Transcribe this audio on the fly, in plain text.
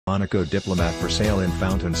Monaco Diplomat for sale in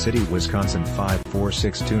Fountain City, Wisconsin.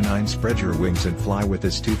 54629. Spread your wings and fly with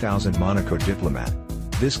this 2000 Monaco Diplomat.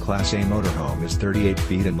 This Class A motorhome is 38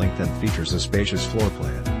 feet in length and features a spacious floor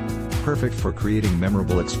plan. Perfect for creating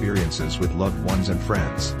memorable experiences with loved ones and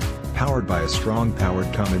friends. Powered by a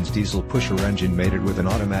strong-powered Cummins diesel pusher engine mated with an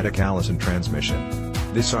automatic Allison transmission.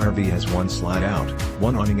 This RV has one slide-out,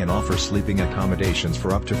 one awning and offers sleeping accommodations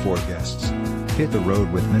for up to 4 guests. Hit the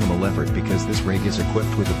road with minimal effort because this rig is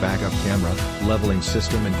equipped with a backup camera, leveling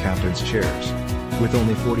system and captain's chairs. With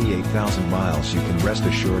only 48,000 miles, you can rest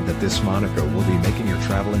assured that this Monaco will be making your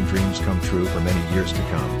traveling dreams come true for many years to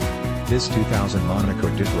come. This 2000 Monaco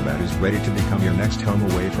Diplomat is ready to become your next home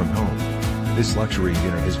away from home. This luxury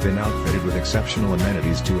unit has been outfitted with exceptional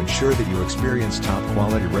amenities to ensure that you experience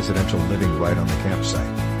top-quality residential living right on the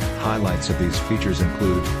campsite. Highlights of these features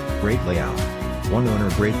include great layout, one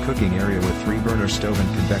OwnerGreat Cooking Area with 3-burner Stove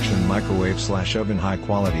and Convection Microwave / OvenHigh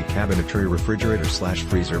Quality CabinetryRefrigerator /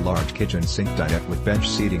 FreezerLarge kitchen SinkDinette with bench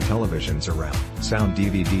seating televisions around,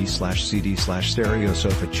 SoundDVD / CD /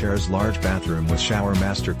 StereoSofa ChairsLarge bathroom with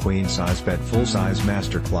ShowerMaster queen-size bed full-size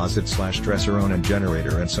master closet / DresserOnan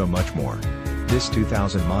generator and so much more. This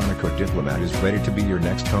 2000 Monaco Diplomat is ready to be your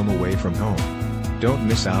next home away from home. Don't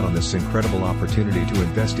miss out on this incredible opportunity to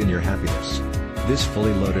invest in your happiness. This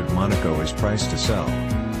fully loaded Monaco is priced to sell.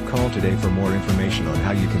 Call today for more information on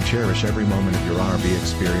how you can cherish every moment of your RV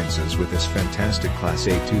experiences with this fantastic Class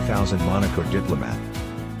A 2000 Monaco Diplomat.